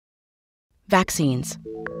Vaccines.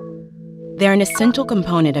 They're an essential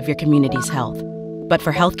component of your community's health, but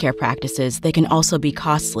for healthcare practices, they can also be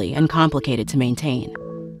costly and complicated to maintain.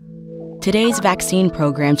 Today's vaccine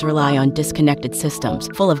programs rely on disconnected systems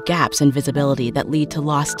full of gaps in visibility that lead to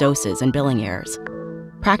lost doses and billing errors.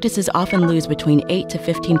 Practices often lose between 8 to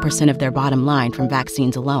 15% of their bottom line from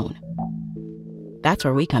vaccines alone. That's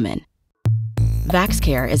where we come in.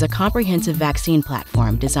 VaxCare is a comprehensive vaccine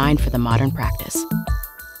platform designed for the modern practice.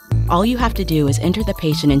 All you have to do is enter the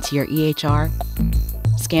patient into your EHR,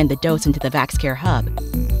 scan the dose into the VaxCare hub,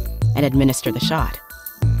 and administer the shot.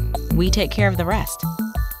 We take care of the rest.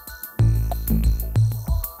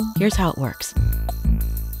 Here's how it works.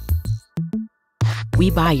 We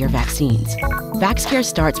buy your vaccines. VaxCare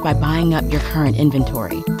starts by buying up your current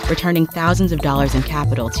inventory, returning thousands of dollars in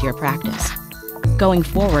capital to your practice. Going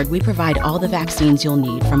forward, we provide all the vaccines you'll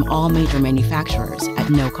need from all major manufacturers at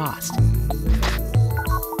no cost.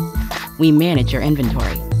 We manage your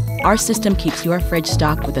inventory. Our system keeps your fridge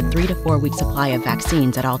stocked with a 3 to 4 week supply of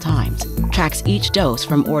vaccines at all times, tracks each dose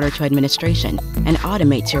from order to administration, and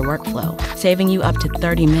automates your workflow, saving you up to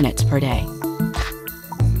 30 minutes per day.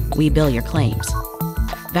 We bill your claims.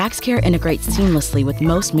 VaxCare integrates seamlessly with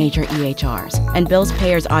most major EHRs and bills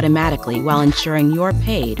payers automatically while ensuring you're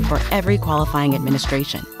paid for every qualifying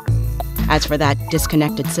administration. As for that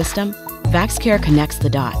disconnected system, VaxCare connects the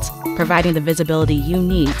dots, providing the visibility you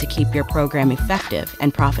need to keep your program effective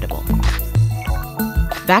and profitable.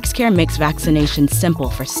 VaxCare makes vaccination simple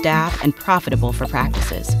for staff and profitable for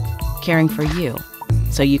practices, caring for you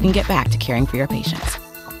so you can get back to caring for your patients.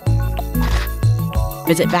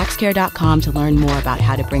 Visit VaxCare.com to learn more about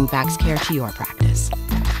how to bring VaxCare to your practice.